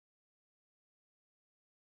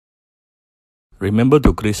Remember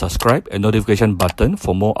to click subscribe and notification button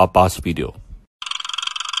for more Appa's video.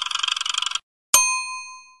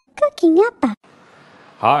 Cooking Appa.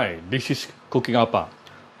 Hi, this is Cooking Appa.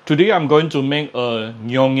 Today I'm going to make a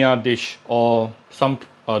Nyonya dish, or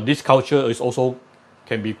this culture is also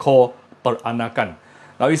can be called peranakan.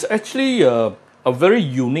 Now it's actually a very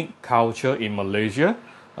unique culture in Malaysia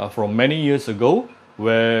from many years ago,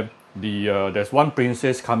 where there's one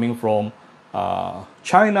princess coming from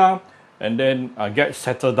China and then get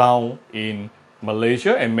settled down in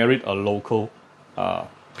Malaysia and married a local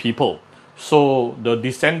people. So the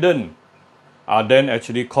descendant are then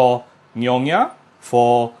actually called Nyonya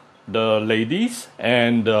for the ladies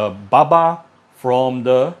and Baba from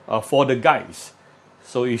for the guys.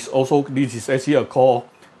 So this is actually a called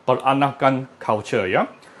peranakan culture,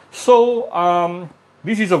 yeah. So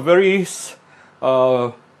this is a very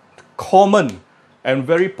common and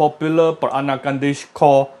very popular peranakan dish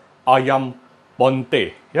called Ayam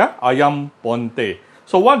Pongteh, yeah, Ayam Pongteh.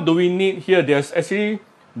 So what do we need here? There's actually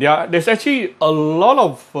a lot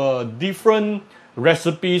of different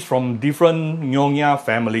recipes from different Nyonya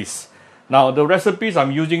families. Now the recipes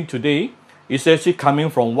I'm using today is actually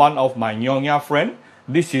coming from one of my Nyonya friend.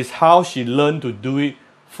 This is how she learned to do it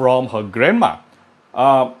from her grandma.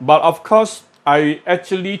 But of course, I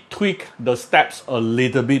actually tweak the steps a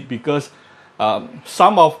little bit because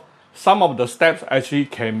some of the steps actually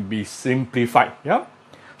can be simplified. Yeah.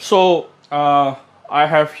 So I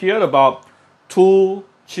have here about two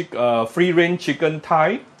free-range chicken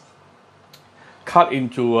thigh cut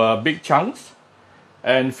into big chunks,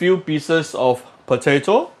 and few pieces of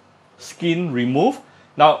potato, skin removed.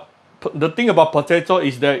 Now the thing about potato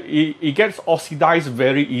is that it gets oxidized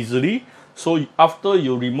very easily. So after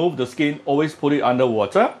you remove the skin, always put it under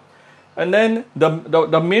water. And then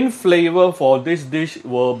the main flavor for this dish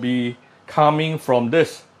will be coming from the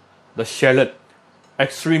shallot.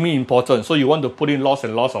 Extremely important. So you want to put in lots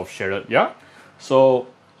and lots of shallot, yeah? So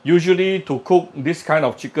usually to cook this kind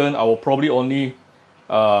of chicken, I will probably only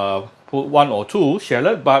put one or two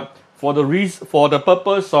shallot, but for the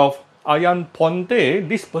purpose of Ayam Pongteh,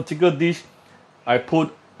 this particular dish, I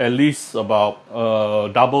put at least about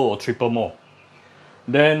double or triple more.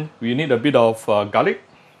 Then we need a bit of garlic.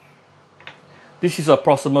 This is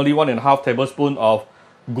approximately 1.5 tablespoons of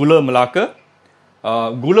gula melaka.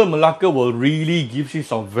 Gula melaka will really give you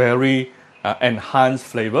some very enhanced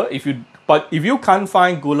flavor. If you can't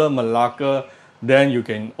find gula melaka, then you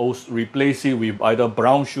can also replace it with either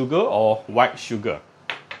brown sugar or white sugar.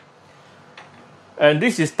 And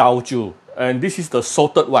this is taoju, and this is the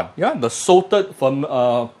salted one, yeah, the salted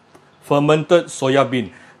fermented soya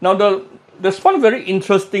bean. Now there's one very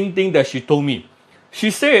interesting thing that she told me. She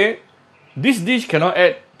said this dish cannot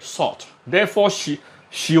add salt, therefore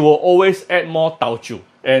she will always add more taoju.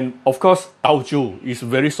 And of course, taoju is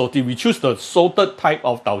very salty. We choose the salted type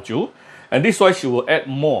of taoju, and this is why she will add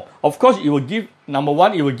more. Of course, it will give, number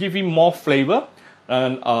one, it will give it more flavor,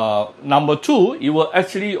 and number two, it will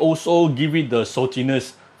actually also give it the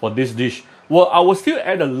saltiness for this dish. Well, I will still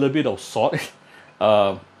add a little bit of salt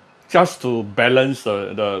just to balance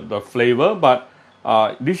the flavor, but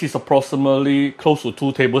this is approximately close to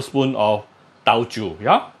 2 tablespoons of taoju,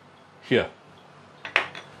 yeah, here.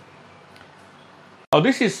 Now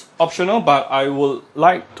this is optional, but I would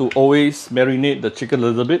like to always marinate the chicken a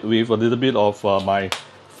little bit with a little bit of my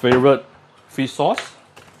favorite fish sauce.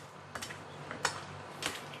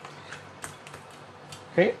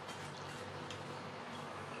 Okay,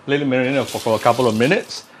 let it marinate for a couple of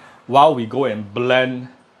minutes while we go and blend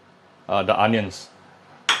the onions,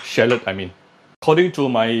 shallot I mean. According to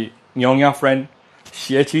my Nyonya friend,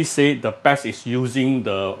 she actually said the best is using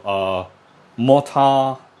the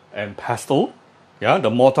mortar and pestle. Yeah, the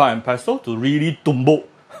mortar and pestle to really tumbuk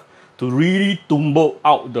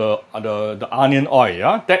out the onion oil.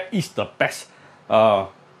 Yeah, that is the best.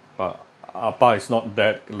 But Appa is not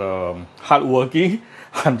that hardworking.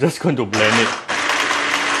 I'm just going to blend it.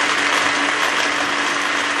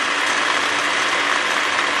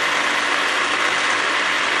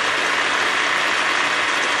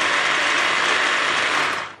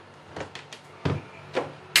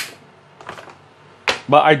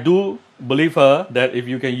 But I do believe her that if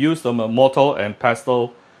you can use the mortar and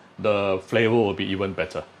pestle, the flavor will be even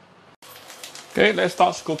better. Okay, let's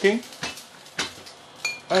start cooking.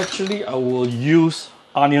 Actually, I will use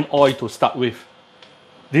onion oil to start with.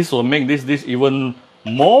 This will make this dish even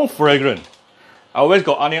more fragrant. I always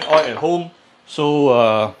got onion oil at home,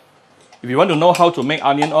 so if you want to know how to make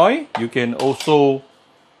onion oil, you can also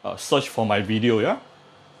search for my video, yeah?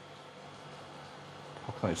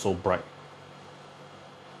 How come it's so bright?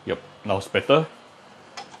 Yep, now it's better.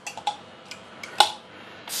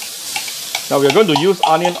 Now we're going to use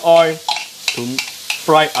onion oil to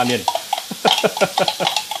fry onion.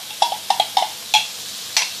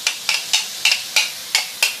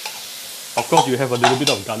 Of course, you have a little bit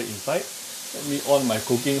of garlic inside. Let me on my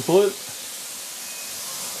cooking food.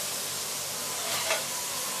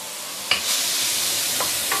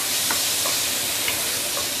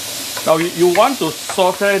 Now you want to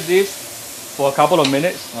saute this for a couple of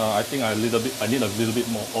minutes. I think I need a little bit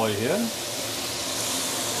more oil here.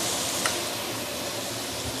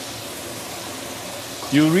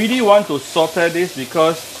 You really want to saute this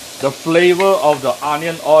because the flavor of the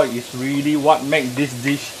onion oil is really what makes this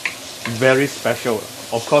dish very special.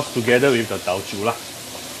 Of course, together with the taoju lah.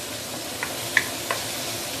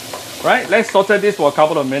 Right, let's saute this for a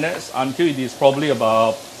couple of minutes until it is probably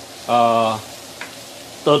about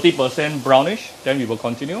 30% brownish. Then we will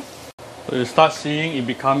continue. So you start seeing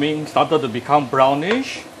it started to become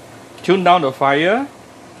brownish. Tune down the fire,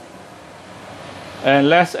 and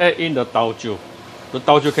let's add in the taoju. The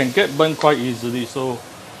taoju can get burnt quite easily, so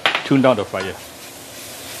tune down the fire.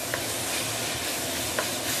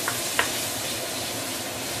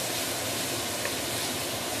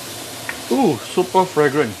 Ooh, super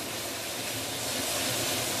fragrant.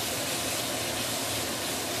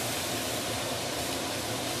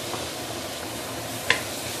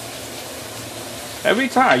 Every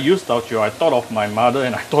time I use taoju, I thought of my mother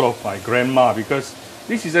and I thought of my grandma, because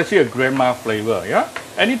this is actually a grandma flavor. Yeah,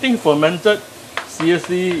 anything fermented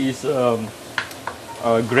seriously is a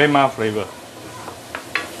grandma flavor,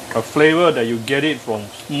 a flavor that you get it from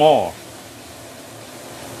small.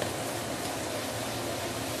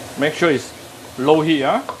 Make sure it's low heat.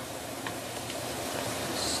 Yeah,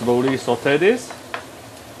 slowly saute this,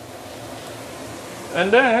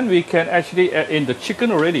 and then we can actually add in the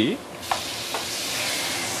chicken already.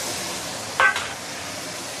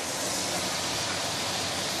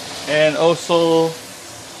 And also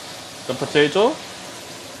the potato.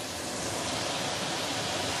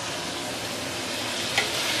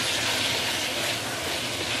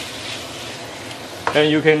 And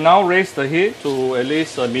you can now raise the heat to at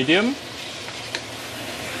least a medium.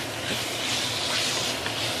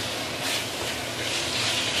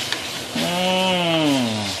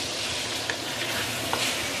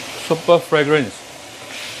 Super fragrance.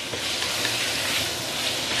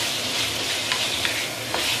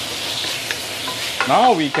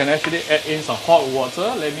 Now we can actually add in some hot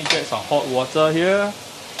water. Let me get some hot water here.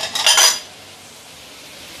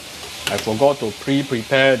 I forgot to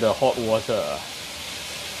prepare the hot water.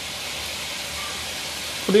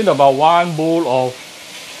 Put in about 1 bowl of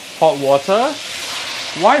hot water.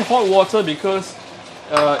 Why hot water? Because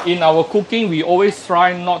in our cooking, we always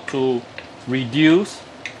try not to reduce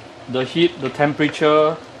the heat, the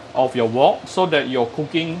temperature of your wok, so that your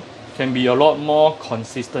cooking can be a lot more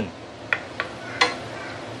consistent.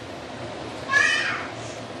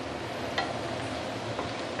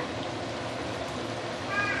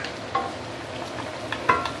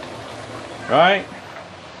 Right.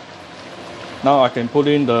 Now I can put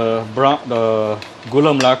in the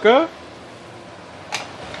gula melaka.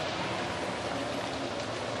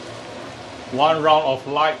 1 round of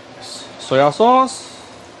light soya sauce.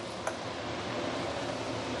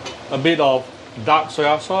 A bit of dark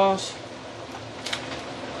soya sauce.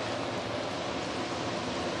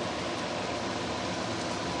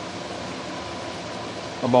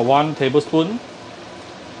 About 1 tablespoon.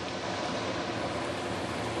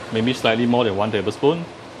 Maybe slightly more than 1 tablespoon.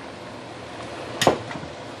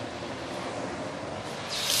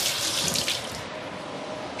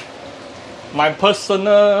 My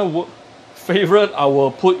personal favorite, I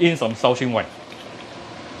will put in some Shaoxing wine.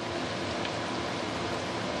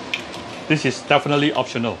 This is definitely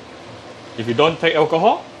optional. If you don't take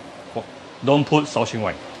alcohol, don't put Shaoxing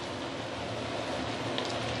wine.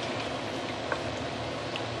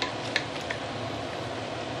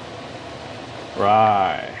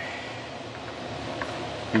 Right.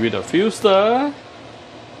 Give it a few stir.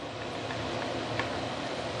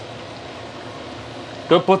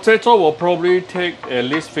 The potato will probably take at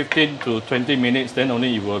least 15 to 20 minutes, then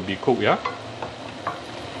only it will be cooked, yeah?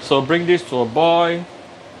 So bring this to a boil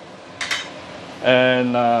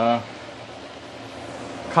and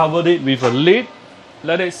cover it with a lid.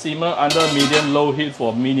 Let it simmer under medium-low heat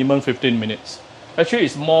for minimum 15 minutes. Actually,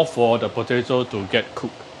 it's more for the potato to get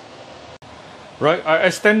cooked. Right, I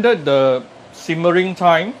extended the simmering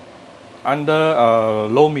time under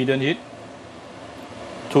low-medium heat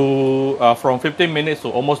to from 15 minutes to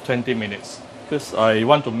almost 20 minutes, because I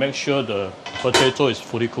want to make sure the potato is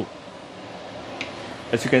fully cooked.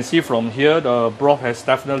 As you can see from here, the broth has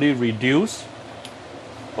definitely reduced.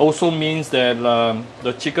 Also means that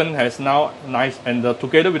the chicken has now nice, and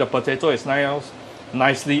together with the potato is now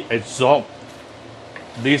nicely absorbed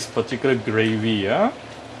this particular gravy. Yeah.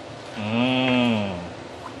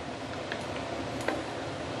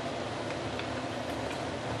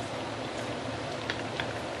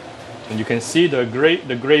 And you can see the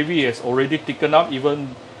gravy has already thickened up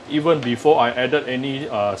even before I added any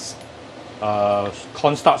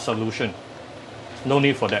cornstarch solution. No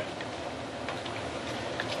need for that.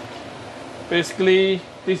 Basically,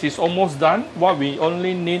 this is almost done. What we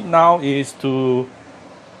only need now is to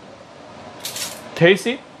taste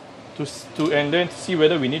it, and then see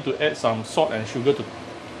whether we need to add some salt and sugar to.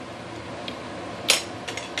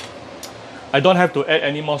 I don't have to add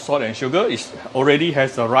any more salt and sugar. It already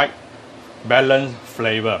has the right balanced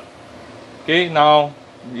flavor. Okay, now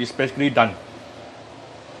it's basically done.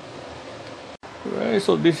 Right,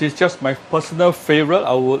 so this is just my personal favorite.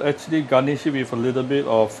 I will actually garnish it with a little bit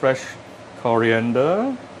of fresh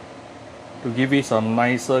coriander to give it some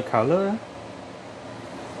nicer color.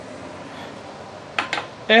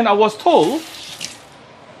 And I was told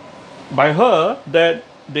by her that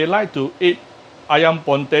they like to eat Ayam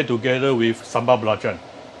Pongteh together with sambal belacan.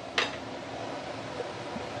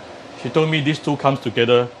 She told me these two comes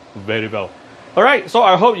together very well. Alright, so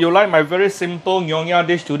I hope you like my very simple Nyonya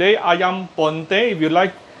dish today, Ayam Pongteh. If you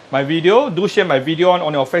like my video, do share my video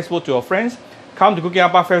on your Facebook to your friends. Come to Cooking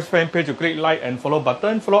Appa Facebook fan page to click like and follow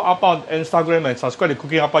button. Follow Appa on Instagram and subscribe to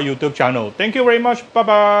Cooking Appa YouTube channel. Thank you very much. Bye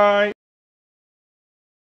bye.